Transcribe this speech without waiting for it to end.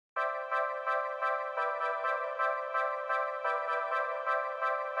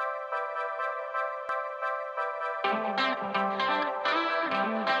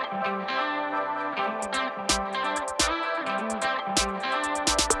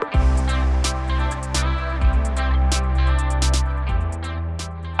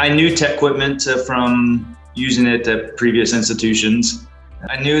I knew TecQuipment from using it at previous institutions.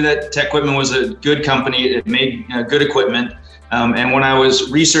 I knew that TecQuipment was a good company. It made good equipment. And when I was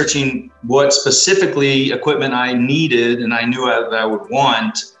researching what specifically equipment I needed and I knew that I would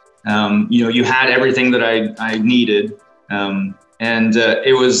want, you had everything that I needed.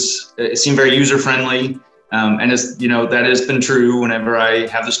 It seemed very user-friendly. And that has been true whenever I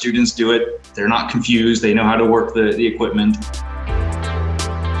have the students do it. They're not confused. They know how to work the equipment.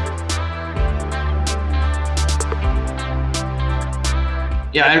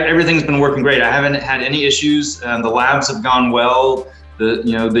 Yeah, everything's been working great. I haven't had any issues. The labs have gone well.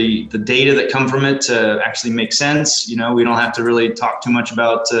 The data that come from it actually makes sense. We don't have to really talk too much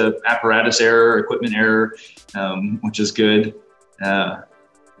about apparatus error, equipment error, which is good. So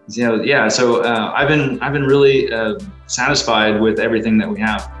I've been really satisfied with everything that we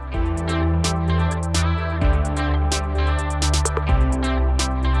have.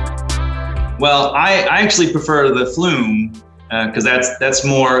 Well, I actually prefer the flume. Because that's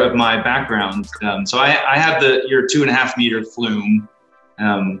more of my background. So I have your 2.5 meter flume,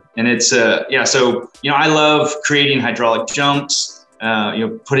 and it's So I love creating hydraulic jumps.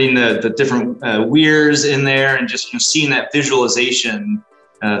 Putting the different weirs in there and just seeing that visualization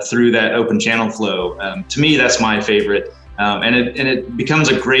through that open channel flow. To me, that's my favorite, and it becomes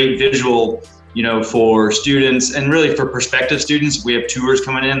a great visual. For students and really for prospective students. If we have tours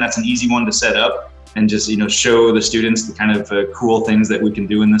coming in, that's an easy one to set up. And just show the students the kind of cool things that we can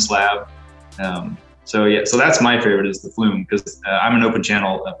do in this lab. So that's my favorite, is the flume, because I'm an open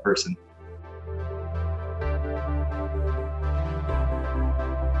channel person.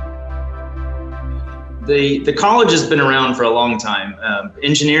 The college has been around for a long time.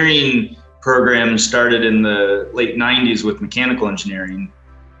 Engineering programs started in the late 90s with mechanical engineering,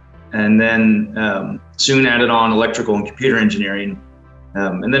 and then soon added on electrical and computer engineering.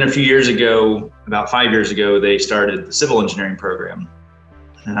 And then a few years ago, about 5 years ago, they started the civil engineering program.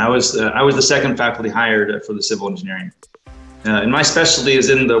 And I was the second faculty hired for the civil engineering. And my specialty is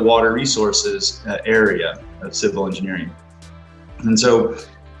in the water resources area of civil engineering. And so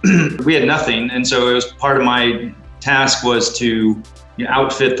we had nothing. And so it was part of my task was to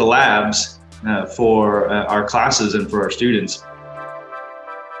outfit the labs for our classes and for our students.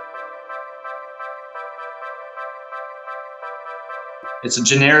 It's a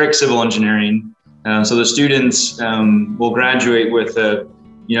generic civil engineering. So the students will graduate with an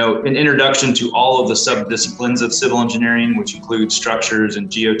introduction to all of the sub-disciplines of civil engineering, which include structures and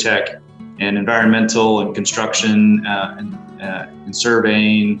geotech and environmental and construction and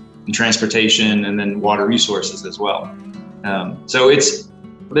surveying and transportation, and then water resources as well. So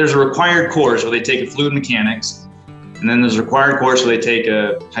there's a required course where they take a fluid mechanics, and then there's a required course where they take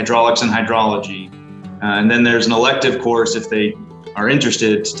a hydraulics and hydrology. And then there's an elective course if they are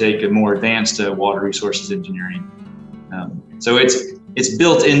interested to take a more advanced water resources engineering. So it's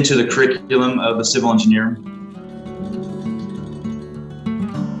built into the curriculum of the civil engineer.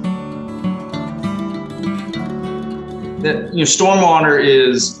 Stormwater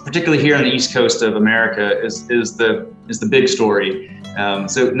is, particularly here on the East Coast of America, is the big story.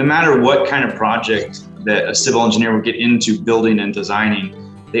 So no matter what kind of project that a civil engineer will get into building and designing,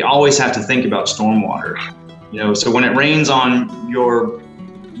 they always have to think about stormwater. So when it rains on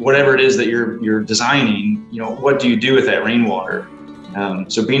whatever it is that you're designing, what do you do with that rainwater?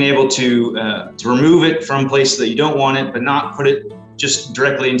 So being able to remove it from places that you don't want it, but not put it just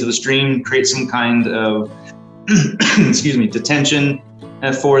directly into the stream, create some kind of detention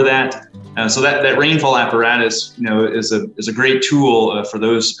for that. So that rainfall apparatus, is a great tool for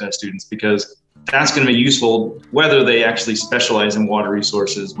those students, because that's going to be useful whether they actually specialize in water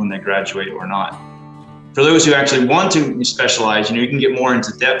resources when they graduate or not. For those who actually want to specialize, you can get more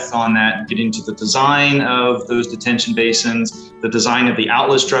into depth on that and get into the design of those detention basins, the design of the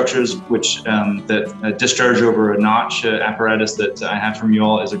outlet structures, which that discharge over a notch apparatus that I have from you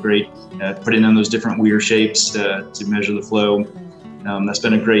all is a great, putting in those different weir shapes to measure the flow. That's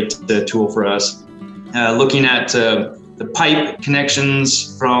been a great tool for us. Looking at the pipe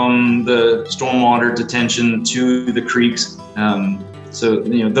connections from the stormwater detention to the creeks. So,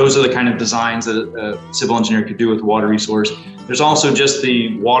 those are the kind of designs that a civil engineer could do with water resource. There's also just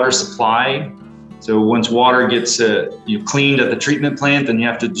the water supply. So once water gets cleaned at the treatment plant, then you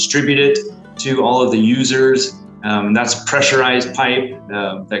have to distribute it to all of the users. That's pressurized pipe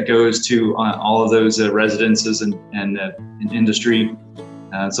that goes to all of those residences and industry.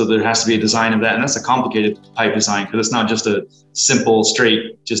 So there has to be a design of that, and that's a complicated pipe design because it's not just a simple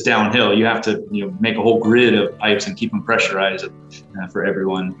straight just downhill. You have to make a whole grid of pipes and keep them pressurized for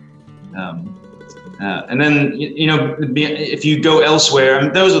everyone. And then if you go elsewhere, I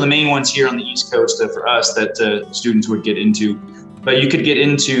mean, those are the main ones here on the East Coast for us that students would get into. But you could get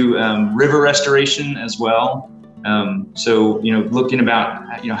into river restoration as well. So looking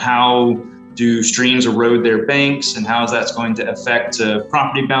about how do streams erode their banks, and how is that going to affect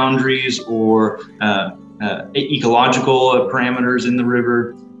property boundaries or ecological parameters in the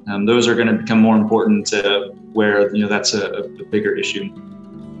river. Those are going to become more important where that's a bigger issue.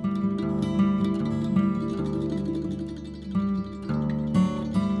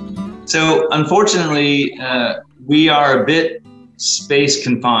 So unfortunately, we are a bit space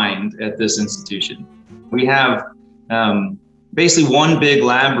confined at this institution. We have basically one big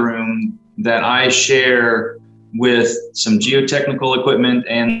lab room that I share with some geotechnical equipment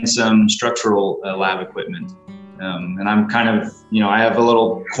and some structural lab equipment. And I'm kind of, I have a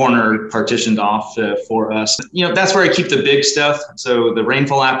little corner partitioned off for us. That's where I keep the big stuff. So the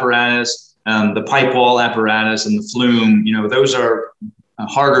rainfall apparatus, the pipe wall apparatus, and the flume, those are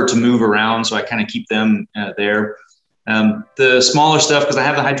harder to move around. So I kind of keep them there. The smaller stuff, because I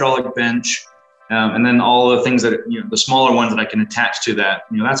have the hydraulic bench, and then all the things that, the smaller ones that I can attach to that,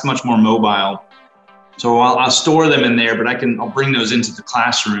 that's much more mobile. So I'll store them in there, but I'll bring those into the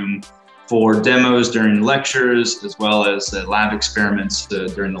classroom for demos during lectures, as well as lab experiments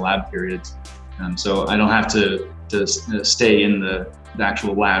during the lab periods. So I don't have to stay in the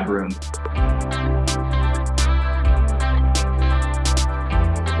actual lab room.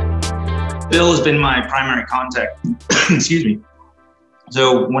 Bill has been my primary contact, excuse me.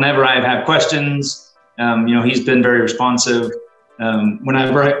 So whenever I have questions, he's been very responsive.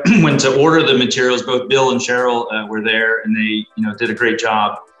 Whenever I went to order the materials, both Bill and Cheryl were there, and they, did a great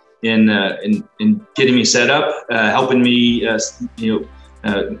job in getting me set up, helping me,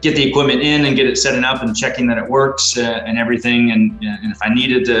 get the equipment in and get it setting up and checking that it works and everything. And if I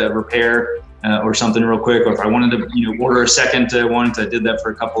needed to repair or something real quick, or if I wanted to, order a second one, I did that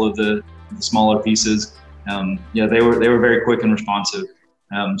for a couple of the smaller pieces. They were very quick and responsive.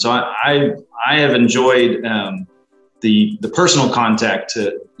 So I have enjoyed the personal contact,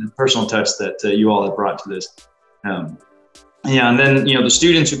 the personal touch that you all have brought to this. And then the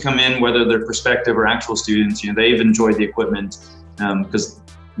students who come in, whether they're prospective or actual students, they've enjoyed the equipment because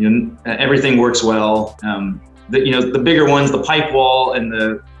everything works well. The bigger ones, the pipe wall and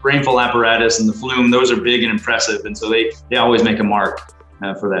the rainfall apparatus and the flume, those are big and impressive, and so they always make a mark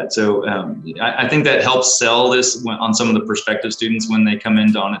for that. So I think that helps sell this on some of the prospective students when they come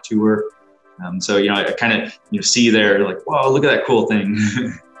in on a tour. So I kind of see there like, wow, look at that cool thing.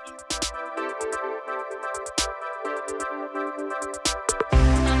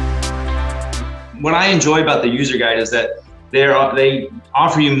 What I enjoy about the user guide is that they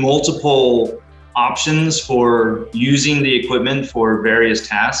offer you multiple options for using the equipment for various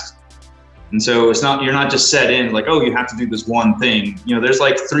tasks. And so you're not just set in like, oh, you have to do this one thing. There's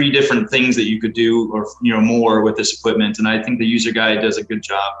like 3 different things that you could do or, more with this equipment. And I think the user guide does a good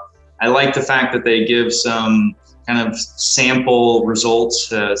job. I like the fact that they give some kind of sample results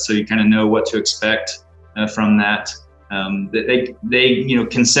so you kind of know what to expect from that. They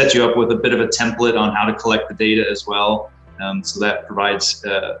can set you up with a bit of a template on how to collect the data as well. So that provides,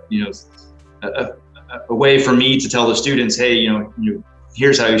 a way for me to tell the students, hey,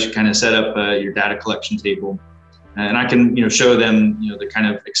 here's how you should kind of set up your data collection table. And I can, show them, the kind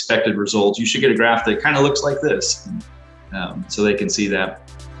of expected results. You should get a graph that kind of looks like this. So they can see that.